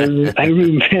then I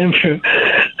remember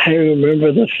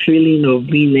the feeling of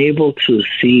being able to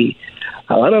see.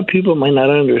 A lot of people might not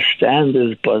understand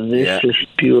this, but this is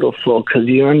beautiful because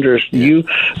you understand.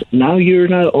 Now you're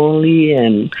not only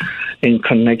in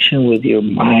connection with your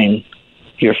mind,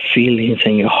 your feelings,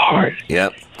 and your heart.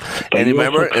 Yep. But and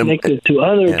remember, connected to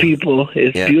other people.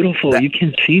 It's beautiful. You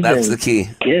can see them. That's the key.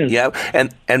 Yes. Yep.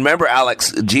 And remember,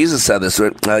 Alex, Jesus said this,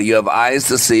 right? You have eyes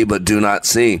to see, but do not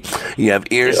see. You have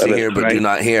ears to hear, but do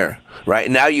not hear. Right?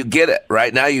 Now you get it.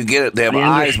 Right? Now you get it. They have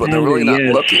eyes, but they're really not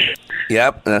looking.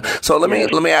 Yep. So let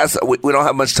me ask. We don't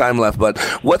have much time left, but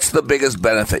what's the biggest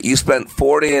benefit? You spent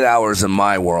 48 hours in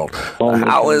my world.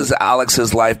 How has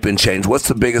Alex's life been changed? What's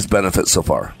the biggest benefit so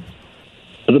far?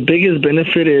 The biggest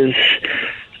benefit is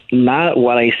not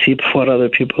what I see, but what other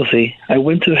people see. I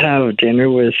went to have dinner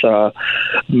with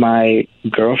my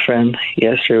girlfriend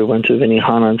yesterday. We went to Vinnie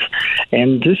Hanan's,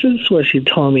 and this is what she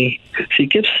told me. She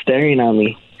kept staring at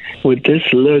me with this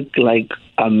look like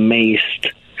amazed.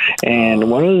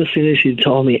 And one of the things she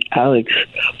told me, Alex,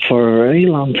 for a very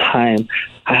long time,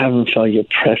 I haven't felt your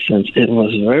presence. It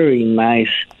was very nice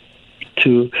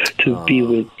to be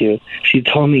with you. She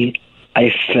told me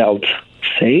I felt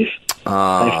safe.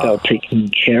 I felt taken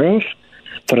care of,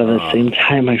 but at the same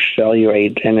time, I felt your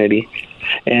identity.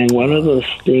 And one of those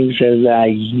things is that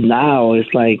now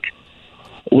it's like,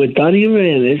 without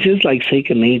even, it's just like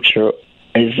second nature.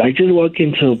 Is I just walk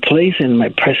into a place and my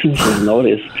presence is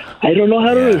noticed. I don't know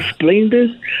how to explain this,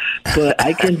 but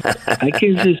I can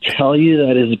just tell you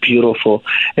that it's beautiful.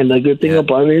 And the good thing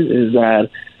about it is that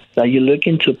you look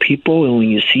into people, and when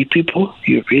you see people,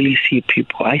 you really see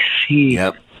people. I see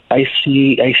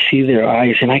their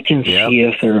eyes, and I can see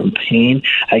if they're in pain.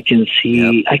 I can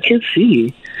see,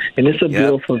 and it's a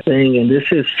beautiful thing. And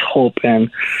this is hope. And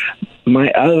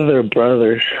my other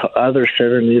brothers, other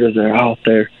servant leaders that are out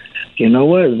there, you know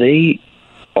what? They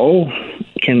all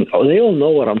know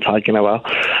what I'm talking about.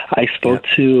 I spoke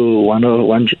to one of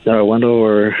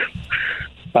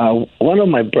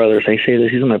my brothers. I say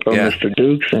this, he's my brother, Mr.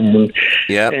 Dukes, and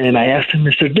I asked him,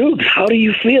 Mr. Dukes, how do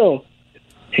you feel?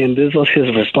 And this was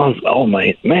his response. Oh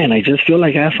my man, I just feel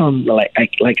like I have like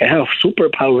I have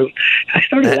superpowers. I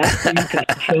started laughing.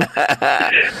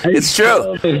 It's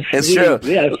true. It's true.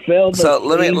 Yeah, I felt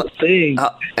the thing.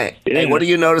 Hey, what are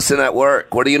you noticing at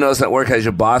work? What do you notice at work? Has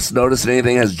your boss noticed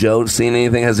anything? Has Joe seen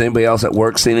anything? Has anybody else at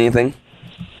work seen anything?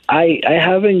 I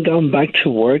haven't gone back to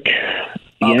work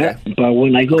yet, but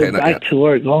when I go back to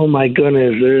work, oh my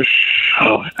goodness,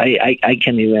 I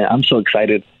can't even. I'm so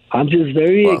excited. I'm just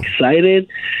very excited,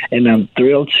 and I'm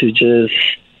thrilled to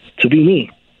be me.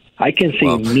 I can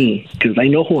say me because I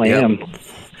know who I am.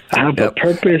 I have a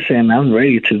purpose, and I'm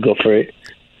ready to go for it.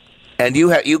 And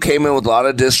you came in with a lot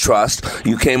of distrust.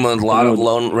 You came in with a lot of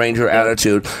Lone Ranger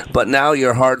attitude. But now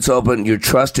your heart's open. You're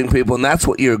trusting people, and that's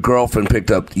what your girlfriend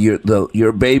picked up.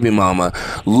 Your baby mama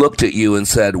looked at you and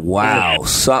said, "Wow,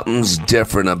 something's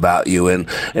different about you." And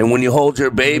when you hold your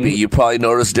baby, you probably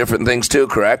notice different things too.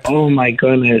 Correct? Oh my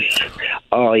goodness!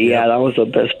 Oh yeah, that was the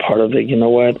best part of it. You know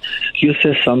what? You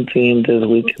said something this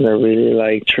weekend that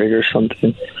really triggered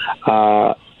something.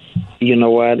 You know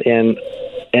what?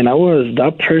 And I was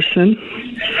that person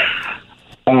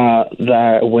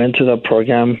that went to the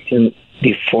program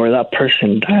before that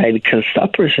person died, because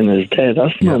that person is dead.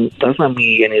 That's not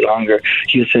me any longer.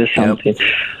 You said something.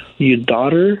 Your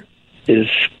daughter is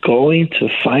going to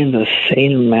find the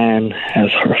same man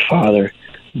as her father.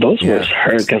 Those words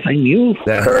hurt because I knew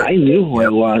her. I knew who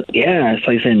it was. Yeah,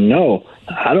 so I said no.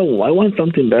 I want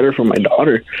something better for my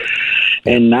daughter.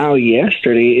 And now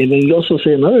yesterday, and then you also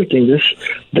say another thing.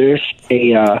 There's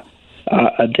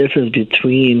a difference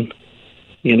between,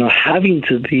 having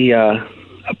to be a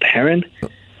parent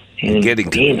and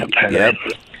being a parent.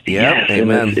 Yes,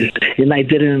 amen. And I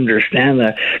didn't understand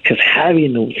that, because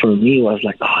having for me was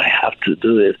like, oh, I have to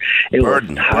do this. It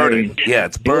burden. Yeah,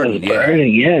 it's burden. It was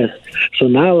burden, yes. So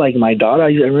now, like my daughter,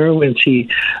 I remember when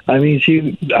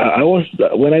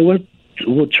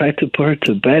would try to put her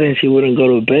to bed, and she wouldn't go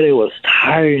to bed. It was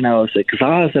tiring. I was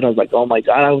exhausted. I was like, oh my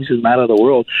God, I was just mad at the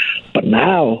world. But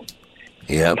now,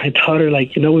 my daughter,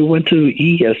 we went to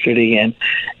eat yesterday,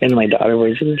 and my daughter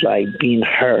was just like being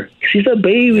her. She's a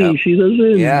baby. She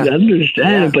doesn't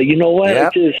understand. But you know what?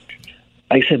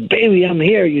 I said, baby, I'm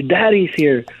here. Your daddy's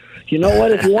here. You know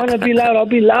what? If you want to be loud, I'll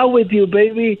be loud with you,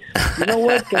 baby. You know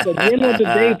what? Because at the end of the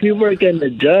day, people are going to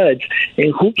judge.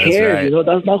 And who cares? Right. You know,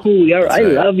 that's not who we are. I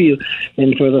love you.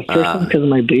 And for the first time, because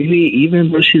my baby,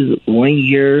 even though she's 1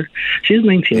 year, she's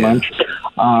 19 months.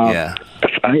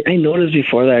 I noticed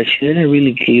before that she didn't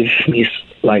really give me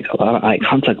like a lot of eye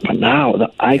contact, but now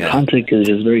the eye contact is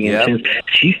just very intense.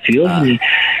 She feels me.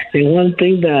 And one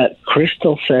thing that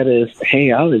Crystal said is,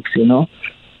 hey, Alex, you know,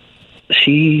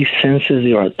 she senses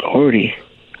your authority.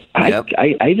 I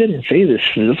didn't say this.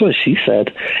 This is what she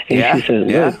said. And she said,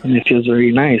 look, and it feels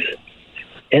very nice.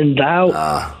 And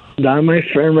that, my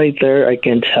friend right there, I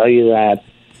can tell you that,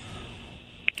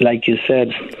 like you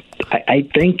said, I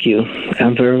thank you.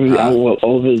 I will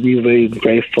always be very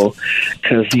grateful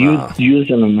because you use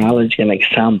an analogy, an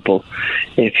example.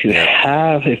 If you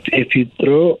have, if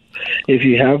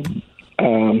you have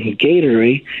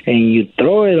Gatorade and you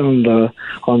throw it on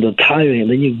the tire, and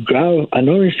then you grab an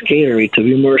orange Gatorade, to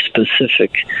be more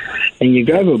specific, and you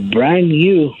grab a brand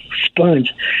new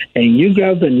sponge, and you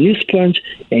grab the new sponge,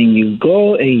 and you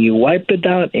go and you wipe it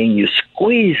out, and you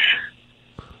squeeze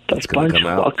the sponge,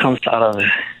 what comes out of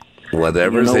it?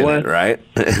 Whatever's in it, right?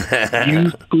 You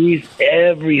squeeze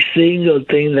every single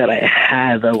thing that I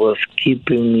had that was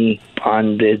keeping me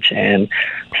bondage, and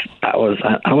I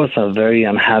was a very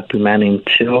unhappy man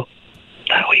until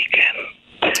that weekend.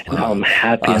 And I'm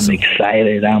happy, I'm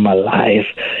excited, I'm alive,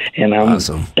 and I'm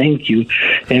thank you.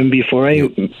 And before I,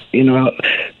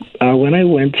 when I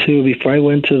went to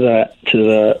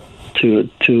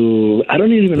I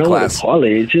don't even know what to call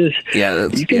it. It's just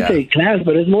you can say class,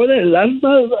 but it's more than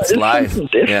it's life.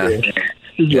 Different.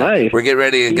 It's life. We're getting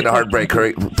ready to get a hard break.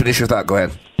 Hurry, finish your thought. Go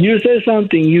ahead. You said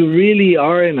something. You really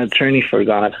are an attorney for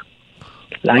God.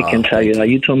 I can tell you that.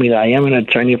 You told me that I am an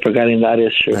attorney for God, and that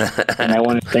is true. And I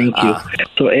want to thank you.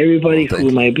 So everybody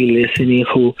who might be listening,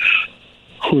 who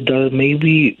does,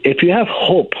 maybe if you have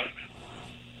hope,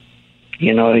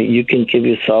 you know, you can give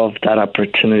yourself that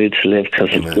opportunity to live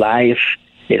because life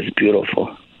is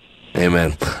beautiful.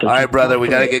 Amen. All right, brother, we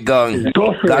got to get going.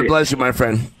 God bless you, my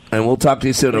friend. And we'll talk to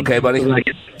you soon, okay, buddy? All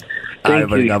right,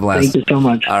 buddy. God bless. Thank you so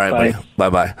much. All right, buddy.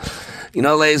 Bye-bye. You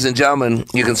know, ladies and gentlemen,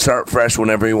 you can start fresh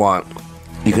whenever you want.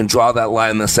 You can draw that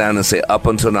line in the sand and say up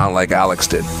until now like Alex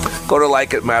did. Go to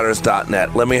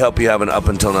likeitmatters.net. Let me help you have an up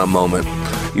until now moment.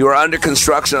 You are under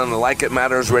construction on the Like It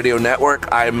Matters radio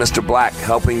network. I am Mr. Black,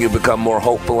 helping you become more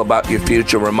hopeful about your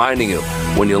future, reminding you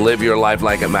when you live your life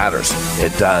like it matters,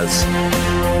 it does.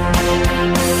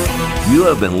 You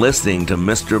have been listening to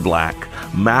Mr. Black,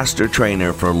 Master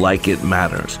Trainer for Like It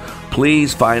Matters.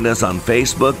 Please find us on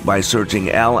Facebook by searching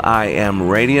LIM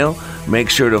Radio. Make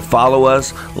sure to follow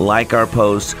us, like our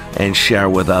posts, and share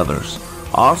with others.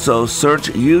 Also, search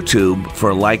YouTube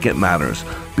for Like It Matters.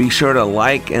 Be sure to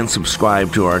like and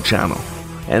subscribe to our channel.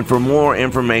 And for more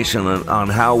information on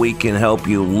how we can help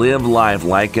you live life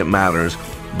like it matters,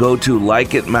 go to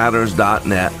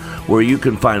likeitmatters.net, where you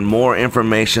can find more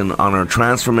information on our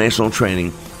transformational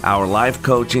training, our life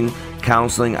coaching,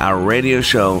 counseling, our radio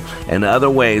show, and other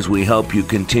ways we help you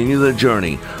continue the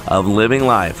journey of living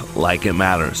life like it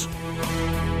matters.